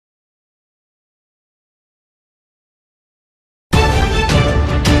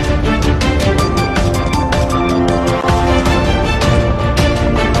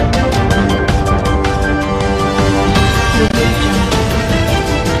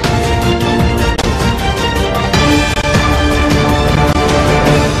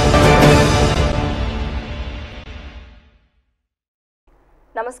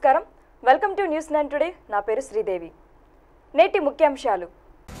Welcome to news 9 today. నా పేరు శ్రీదేవి. నేటి ముఖ్యాంశాలు.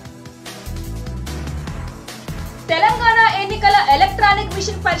 తెలంగాణ ఎన్నికల ఎలక్ట్రానిక్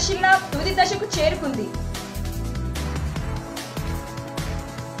మిషన్ పరిశీలన తుది దశకు చేరుకుంది.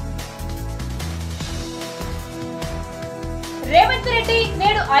 రేవంత్ రెడ్డి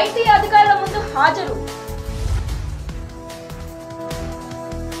నేడు ఐటీ అధికారుల ముందు హాజరు.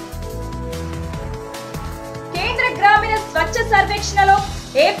 కేంద్ర గ్రామీణ స్వచ్ఛ సర్వేక్షణలో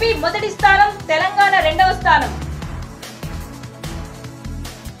ఏపీ మొదటి స్థానం, తెలంగాణ రెండవ స్థానం.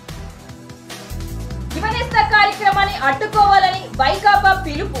 యువనేస్త కార్యక్రమాన్ని అడ్డుకోవాలని వైకాపా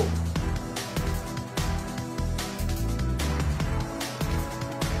పిలుపు.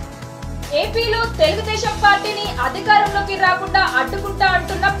 ఏపీలో తెలుగుదేశం పార్టీని అధికారంలోకి రాకుండా అడ్డుకుంటా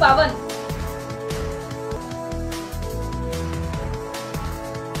అంటున్న పవన్.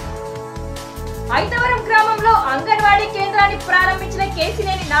 ఐదవరం గ్రామంలో అంగన్వాడీ కేంద్రాన్ని ప్రారంభించిన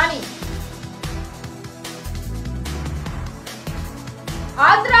కేసినేని నాని.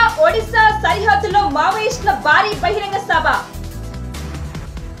 ఆంధ్ర ఒడిశా సరిహద్దులో మావోయిస్టుల భారీ బహిరంగ సభ.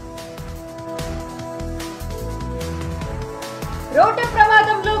 రోడ్డు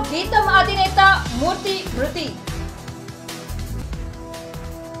ప్రమాదంలో గీతం అధినేత మూర్తి మృతి.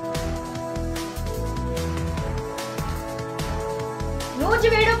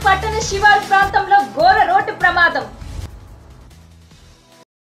 నూజివీడు పట్టణ శివారు ప్రాంతంలో ఘోర రోడ్డు ప్రమాదం.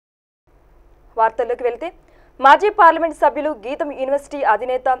 వార్తల్లోకి వెళ్తే, మాజీ పార్లమెంట్ సభ్యులు గీతం యూనివర్సిటీ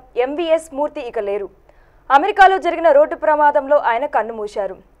అధినేత ఎంవీఎస్ మూర్తి ఇక లేరు. అమెరికాలో జరిగిన రోడ్డు ప్రమాదంలో ఆయన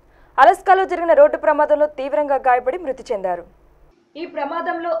కన్నుమూశారు. అలస్కాలో జరిగిన రోడ్డు ప్రమాదంలో తీవ్రంగా గాయపడి మృతి చెందారు. ఈ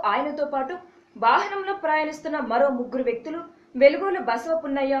ప్రమాదంలో ఆయనతో పాటు వాహనంలో ప్రయాణిస్తున్న మరో ముగ్గురు వ్యక్తులు వెలుగోలు బసవ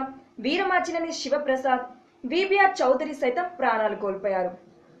పున్నయ్య, వీరమాచినేని శివప్రసాద్, విబిఆర్ చౌదరి సైతం ప్రాణాలు కోల్పోయారు.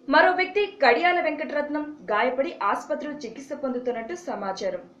 మరో వ్యక్తి కడియాల వెంకటరత్నం గాయపడి ఆసుపత్రిలో చికిత్స పొందుతున్నట్టు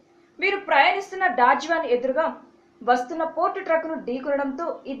సమాచారం. వీరు ప్రయాణిస్తున్న డాజ్ వ్యాన్ ఎదురుగా వస్తున్న పోర్టు ట్రక్కును ఢీకొనడంతో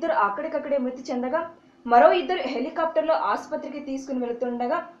ఇద్దరు అక్కడికక్కడే మృతి చెందగా, మరో ఇద్దరు హెలికాప్టర్లో ఆసుపత్రికి తీసుకుని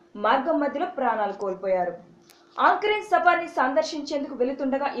వెళుతుండగా మార్గం మధ్యలో ప్రాణాలు కోల్పోయారు. ఆంకరేజ్ సభాని సందర్శించేందుకు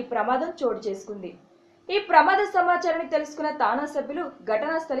వెళుతుండగా ఈ ప్రమాదం చోటు చేసుకుంది. ఈ ప్రమాద సమాచారాన్ని తెలుసుకున్న తానా సభ్యులు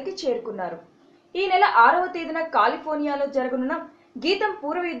ఘటనా స్థలికి చేరుకున్నారు. ఈ నెల 6వ తేదీన కాలిఫోర్నియాలో జరగనున్న గీతం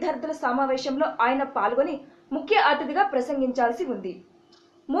పూర్వ విద్యార్థుల సమావేశంలో ఆయన పాల్గొని ముఖ్య అతిథిగా ప్రసంగించాల్సి ఉంది.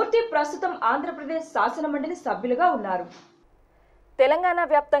 మూర్తి ప్రస్తుతం ఆంధ్రప్రదేశ్ శాసనమండలి సభ్యులుగా ఉన్నారు. తెలంగాణ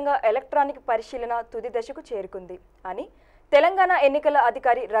వ్యాప్తంగా ఎలక్ట్రానిక్ పరిశీలన తుది దశకు చేరుకుంది అని తెలంగాణ ఎన్నికల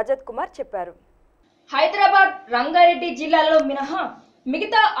అధికారి రజత్ కుమార్ చెప్పారు. హైదరాబాద్, రంగారెడ్డి జిల్లాలలో మినహా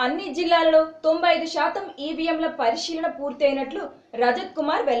మిగతా అన్ని జిల్లాలలో 95% ఈవీఎంల పరిశీలన పూర్తయినట్లు రజత్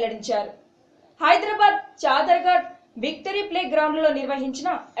కుమార్ వెల్లడించారు. హైదరాబాద్ చాదర్ఘాట్ విక్టరీ ప్లే గ్రౌండ్లలో నిర్వహించిన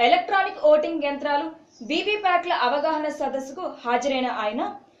ఎలక్ట్రానిక్ ఓటింగ్ యంత్రాలు, వీవీప్యాట్ల అవగాహన సదస్సుకు హాజరైన ఆయన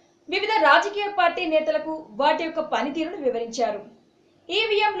వివిధ రాజకీయ పార్టీ నేతలకు వాటి యొక్క పనితీరును వివరించారు.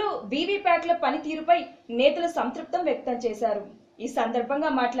 ఈవీఎంలు, వీవీప్యాట్ల పనితీరుపై నేతలు సంతృప్తం వ్యక్తం చేశారు. ఈ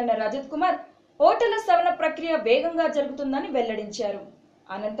సందర్భంగా మాట్లాడిన రజత్ కుమార్ ఓటర్ల సవరణ ప్రక్రియ వేగంగా జరుగుతుందని వెల్లడించారు.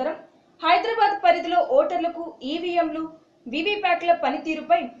 అనంతరం హైదరాబాద్ పరిధిలో ఓటర్లకు ఈవీఎంలు, వీవీప్యాట్ల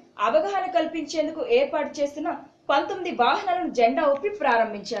పనితీరుపై అవగాహన కల్పించేందుకు ఏర్పాటు చేస్తున్న 19 వాహనాలను జెండా ఊపి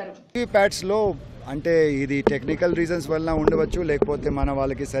ప్రారంభించారు. వీవీప్యాట్స్ లో అంటే ఇది టెక్నికల్ రీజన్స్ వల్ల ఉండవచ్చు, లేకపోతే మన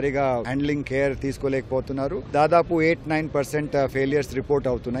వాళ్ళకి సరిగా హ్యాండ్లింగ్ కేర్ తీసుకోలేకపోతున్నారు. దాదాపు 8-9% ఫెయిలియర్స్ రిపోర్ట్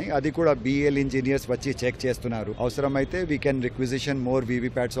అవుతున్నాయి. అది కూడా బిఎల్ ఇంజనీర్స్ వచ్చి చెక్ చేస్తున్నారు. అవసరమైతే we can requisition more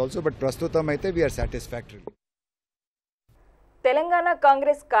VVPATs also, but ప్రస్తుతం అయితే వీఆర్ సాటిస్ఫాక్టరీ. తెలంగాణ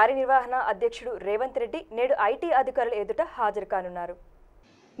కాంగ్రెస్ కార్యనిర్వహణ అధ్యక్షుడు రేవంత్ రెడ్డి నేడు ఐటీ అధికారుల ఎదుట హాజరు కానున్నారు.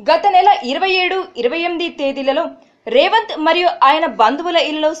 గత నెల 27, 28 తేదీలలో రేవంత్ మరియు ఆయన బంధువుల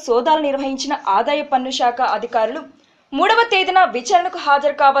ఇళ్లలో సోదాలు నిర్వహించిన ఆదాయ పన్ను శాఖ అధికారులు 3వ తేదీన విచారణకు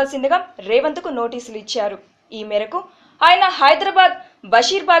హాజరు కావాల్సిందిగా రేవంత్కు నోటీసులు ఇచ్చారు. ఈ మేరకు ఆయన హైదరాబాద్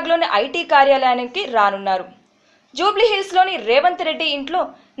బషీర్బాగ్లోని ఐటీ కార్యాలయానికి రానున్నారు. జూబ్లీహిల్స్లోని రేవంత్ రెడ్డి ఇంట్లో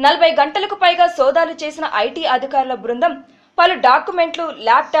 40 గంటలకు పైగా సోదాలు చేసిన ఐటీ అధికారుల బృందం పలు డాక్యుమెంట్లు,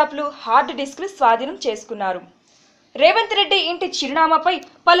 ల్యాప్టాప్లు, హార్డ్ డిస్క్లు స్వాధీనం చేసుకున్నారు. రేవంత్ రెడ్డి ఇంటి చిరునామాపై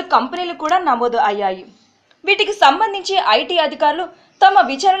పలు కంపెనీలు కూడా నమోదు అయ్యాయి. వీటికి సంబంధించి ఐటీ అధికారులు తమ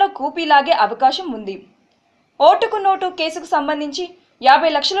విచారణలో కూపీలాగే అవకాశం ఉంది. ఓటుకు నోటు కేసుకు సంబంధించి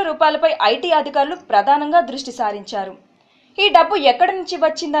 50 లక్షల రూపాయలపై ఐటీ అధికారులు ప్రధానంగా దృష్టి సారించారు. ఈ డబ్బు ఎక్కడి నుంచి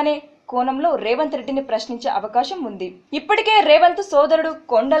వచ్చిందనే కోణంలో రేవంత్ రెడ్డిని ప్రశ్నించే అవకాశం ఉంది. ఇప్పటికే రేవంత్ సోదరుడు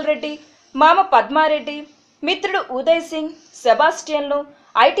కొండల్ రెడ్డి, మామ పద్మారెడ్డి, మిత్రుడు ఉదయ్ సింగ్, సెబాస్టియన్లు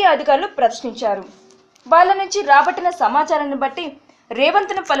ఐటీ అధికారులు ప్రశ్నించారు. వాళ్ళ నుంచి రాబట్టిన సమాచారాన్ని బట్టి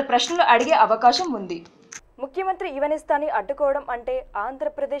రేవంత్ను పలు ప్రశ్నలు అడిగే అవకాశం ఉంది. ముఖ్యమంత్రి యువనేస్తాన్ని అడ్డుకోవడం అంటే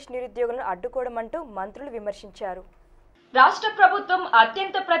ఆంధ్రప్రదేశ్ నిరుద్యోగులను అడ్డుకోవడం అంటూ మంత్రులు విమర్శించారు. రాష్ట్ర ప్రభుత్వం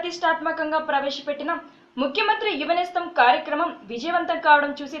అత్యంత ప్రతిష్టాత్మకంగా ప్రవేశపెట్టిన ముఖ్యమంత్రి యువనేస్తం కార్యక్రమం విజయవంతం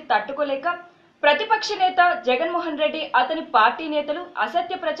కావడం చూసి తట్టుకోలేక ప్రతిపక్ష నేత జగన్మోహన్ రెడ్డి అతని పార్టీ నేతలు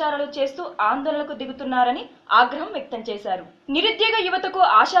అసత్య ప్రచారాలు చేస్తూ ఆందోళనకు దిగుతున్నారని ఆగ్రహం వ్యక్తం చేశారు. నిరుద్యోగ యువతకు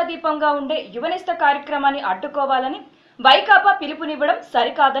ఆశాదీపంగా ఉండే యువనేస్త కార్యక్రమాన్ని అడ్డుకోవాలని వైకాపా పిలుపునివ్వడం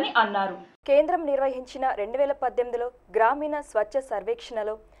సరికాదని అన్నారు. కేంద్రం నిర్వహించిన 2018లో గ్రామీణ స్వచ్ఛ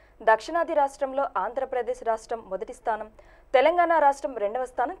సర్వేక్షణలో దక్షిణాది రాష్ట్రంలో ఆంధ్రప్రదేశ్ రాష్ట్రం మొదటి స్థానం, తెలంగాణ రాష్ట్రం 2వ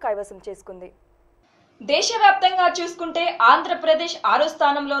స్థానం కైవసం చేసుకుంది. దేశవ్యాప్తంగా చూసుకుంటే ఆంధ్రప్రదేశ్ 6వ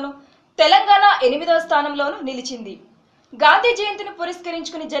స్థానంలోను, తెలంగాణ 8వ స్థానంలోను నిలిచింది. గాంధీ జయంతిని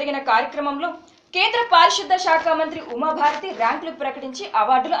పురస్కరించుకుని జరిగిన కార్యక్రమంలో కేంద్ర పారిశుద్ధ శాఖ మంత్రి ఉమాభారతి ర్యాంకులు ప్రకటించి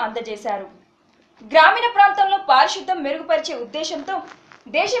అవార్డులు అందజేశారు. గ్రామీణ ప్రాంతంలో పారిశుద్ధం మెరుగుపరిచే ఉద్దేశంతో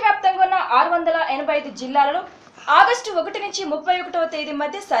దేశవ్యాప్తంగా ఉన్న 685 జిల్లాలలో ఆగస్టు 1 నుంచి 31వ తేదీ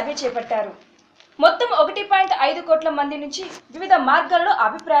మధ్య సర్వే చేపట్టారు. మొత్తం 1.5 కోట్ల మంది నుంచి వివిధ మార్గాల్లో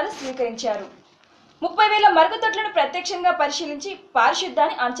అభిప్రాయాలు స్వీకరించారు. 30,000 మరుగుదొడ్లను ప్రత్యక్షంగా పరిశీలించి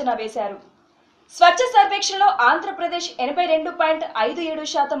పారిశుద్ధ్యాన్ని అంచనా వేశారు. స్వచ్ఛ సర్వేక్షణలో ఆంధ్రప్రదేశ్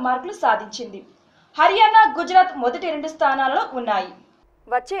 82.57% మార్కులు సాధించింది. హర్యానా, గుజరాత్ మొదటి 2 స్థానాలలో ఉన్నాయి.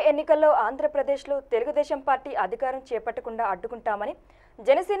 వచ్చే ఎన్నికల్లో ఆంధ్రప్రదేశ్లో తెలుగుదేశం పార్టీ అధికారం చేపట్టకుండా అడ్డుకుంటామని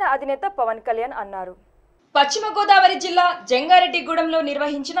జనసేన అధినేత పవన్ కళ్యాణ్ అన్నారు. పశ్చిమ గోదావరి జిల్లా జంగారెడ్డిగూడెంలో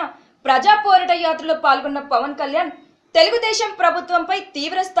నిర్వహించిన ప్రజా పోరాట యాత్రలో పాల్గొన్న పవన్ కళ్యాణ్ తెలుగుదేశం ప్రభుత్వంపై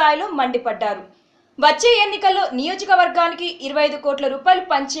తీవ్ర స్థాయిలో మండిపడ్డారు. వచ్చే ఎన్నికల్లో నియోజకవర్గానికి 25 కోట్ల రూపాయలు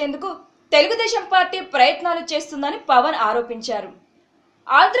పంచేందుకు తెలుగుదేశం పార్టీ ప్రయత్నాలు చేస్తుందని పవన్ ఆరోపించారు.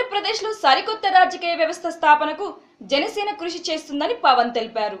 ఆంధ్రప్రదేశ్లో సరికొత్త రాజకీయ వ్యవస్థ స్థాపనకు జనసేన కృషి చేస్తుందని పవన్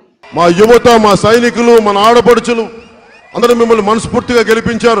తెలిపారు. మా యువత, మా సైనికులు, మన ఆడపడుచులు అందరూ మిమ్మల్ని మనస్ఫూర్తిగా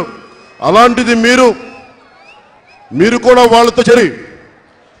గెలిపించారు. అలాంటిది మీరు కూడా వాళ్ళతో చేరి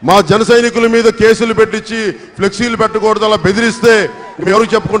మా జన సైనికుల మీద కేసులు పెట్టించి ఫ్లెక్సీలు పెట్టకూడదు అలా బెదిరిస్తే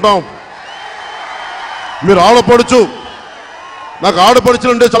ఎవరికి చెప్పుకుంటాం? మీరు ఆడపడుచు, నాకు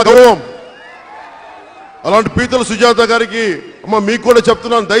ఆడపడుచులు అంటే చాలా గౌరవం. అలాంటి పీతల సుజాత గారికి అమ్మ మీకు కూడా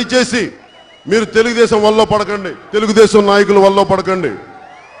చెప్తున్నాను, దయచేసి మీరు తెలుగుదేశం వల్ల పడకండి, తెలుగుదేశం నాయకుల వల్ల పడకండి.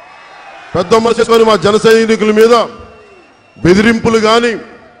 పెద్ద మనసు చేసుకొని మా జన సైనికుల మీద బెదిరింపులు కానీ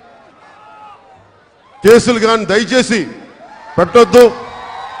కేసులు కానీ దయచేసి పెట్టొద్దు.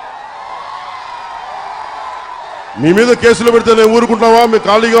 మీ మీద కేసులు పెడితే నేను ఊరుకుంటావా? మీరు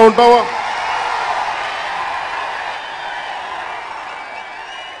ఖాళీగా ఉంటావా?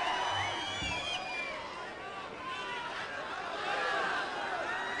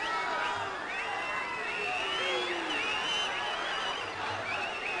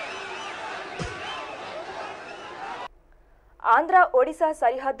 ఆంధ్ర, ఒడిశా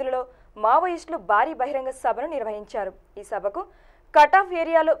సరిహద్దులలో మావోయిస్టులు భారీ బహిరంగ సభను నిర్వహించారు. ఈ సభకు కటాఫ్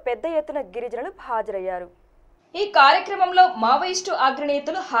ఏరియాలో పెద్ద ఎత్తున గిరిజనులు హాజరయ్యారు. ఈ కార్యక్రమంలో మావోయిస్టు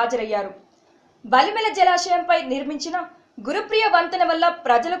అగ్రనేతలు హాజరయ్యారు. బలిమెల జలాశయంపై నిర్మించిన గురుప్రియ వంతెన వల్ల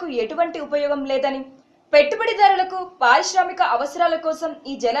ప్రజలకు ఎటువంటి ఉపయోగం లేదని, పెట్టుబడిదారులకు పారిశ్రామిక అవసరాల కోసం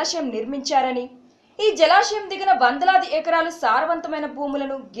ఈ జలాశయం నిర్మించారని, ఈ జలాశయం దిగిన వందలాది ఎకరాలు సారవంతమైన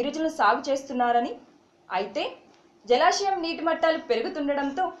భూములను గిరిజనులు సాగు చేస్తున్నారని, అయితే జలాశయం నీటి మట్టాలు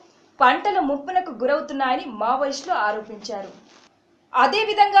పెరుగుతుండటంతో పంటలు ముప్పునకు గురవుతున్నాయని మావోయిస్టులు ఆరోపించారు.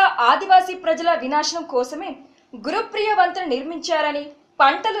 అదేవిధంగా ఆదివాసీ ప్రజల వినాశనం కోసమే గురుప్రియ వంతెన నిర్మించారని,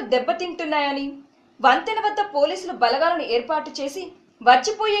 పంటలు దెబ్బతింటున్నాయని, వంతెన వద్ద పోలీసులు బలగాలను ఏర్పాటు చేసి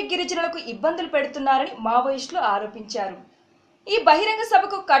వచ్చిపోయే గిరిజనులకు ఇబ్బందులు పెడుతున్నారని మావోయిస్టులు ఆరోపించారు. ఈ బహిరంగ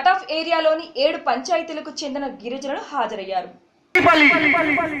సభకు కటాఫ్ ఏరియాలోని 7 పంచాయతీలకు చెందిన గిరిజనులు హాజరయ్యారు.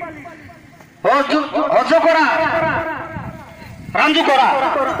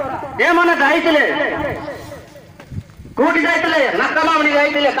 ఏమన్నా దాయితలే కోటి దాయితలే నక్కమామని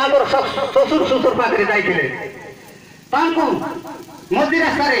దాయితలే కాంగూరు సొసురు సుసురు పాకరి దాయితలే తాంకు మొద్దిన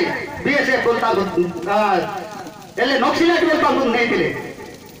సరే బిఎస్ఎఫ్ ఎల్లే నొక్సిలేట్ వెళ్తాము నైతలే.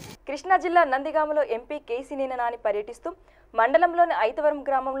 కృష్ణా జిల్లా నందిగామలో ఎంపీ కేసీనేని నాని పర్యటిస్తూ మండలంలోని ఐతవరం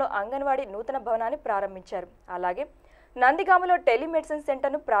గ్రామంలో అంగన్వాడీ నూతన భవనాన్ని ప్రారంభించారు. అలాగే నందిగామలో టెలిమెడిసిన్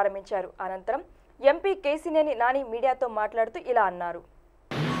సెంటర్ను ప్రారంభించారు. అనంతరం ఎంపీ కేసీనేని నాని మీడియాతో మాట్లాడుతూ ఇలా అన్నారు.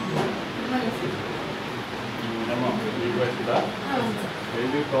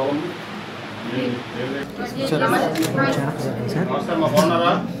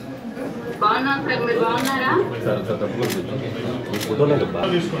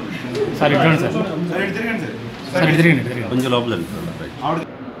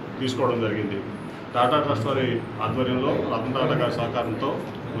 తీసుకోవడం జరిగింది. టాటా ట్రస్ట్ వారి ఆధ్వర్యంలో రతన్ టాటా గారి సహకారంతో,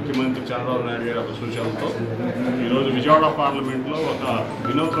 ముఖ్యమంత్రి చంద్రబాబు నాయుడు గారి ఒక సూచనలతో ఈరోజు విజయవాడ పార్లమెంట్లో ఒక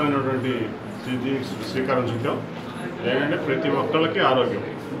వినూత్నమైనటువంటి శ్రీకారం చుట్టాం. ఏంటంటే ప్రతి ఒక్కళ్ళకి ఆరోగ్యం,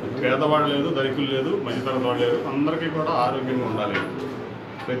 పేదవాడు లేదు, ధనికులు లేదు, మధ్యతరగతి వాడు లేదు, అందరికీ కూడా ఆరోగ్యంగా ఉండాలి.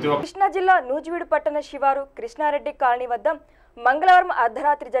 ప్రతి ఒక్క కృష్ణా జిల్లా నూజివీడు పట్టణ శివారు కృష్ణారెడ్డి కాలనీ వద్ద మంగళవారం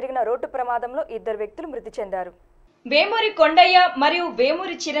అర్ధరాత్రి జరిగిన రోడ్డు ప్రమాదంలో 2 వ్యక్తులు మృతి చెందారు. వేమూరి కొండయ్య మరియు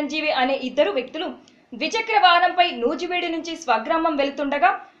వేమూరి చిరంజీవి అనే 2 వ్యక్తులు ద్విచక్ర వాహనంపై నూజివీడు నుంచి స్వగ్రామం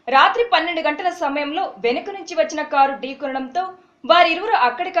వెళుతుండగా రాత్రి 12 గంటల సమయంలో వెనుక నుంచి వచ్చిన కారు ఢీకొనడంతో వారిరువురు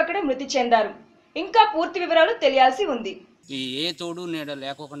అక్కడికక్కడే మృతి చెందారు. ఇంకా పూర్తి వివరాలు తెలియాల్సి ఉంది. ఏ తోడు నీడ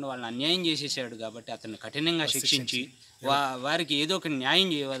లేకోకుండా వాళ్ళని అన్యాయం చేసేసాడు కాబట్టి అతన్ని కఠినంగా శిక్షించి వారికి ఏదో ఒక న్యాయం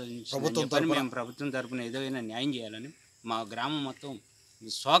చేయాలని మేము ప్రభుత్వం తరపున ఏదైనా న్యాయం చేయాలని మా గ్రామం మొత్తం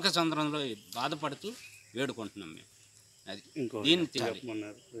శోక సంద్రంలో బాధపడుతూ వేడుకుంటున్నాం. మేము అది దీన్ని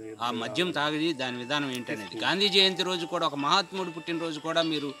ఆ మద్యం తాగది దాని విధానం ఏంటనేది గాంధీ జయంతి రోజు కూడా ఒక మహాత్ముడు పుట్టినరోజు కూడా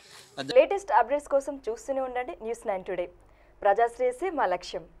మీరు లేటెస్ట్ అప్డేట్స్ కోసం చూస్తూనే ఉండండి న్యూస్ 9 టుడే. ప్రజాశ్రేయసే మా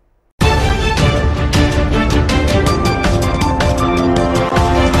లక్ష్యం.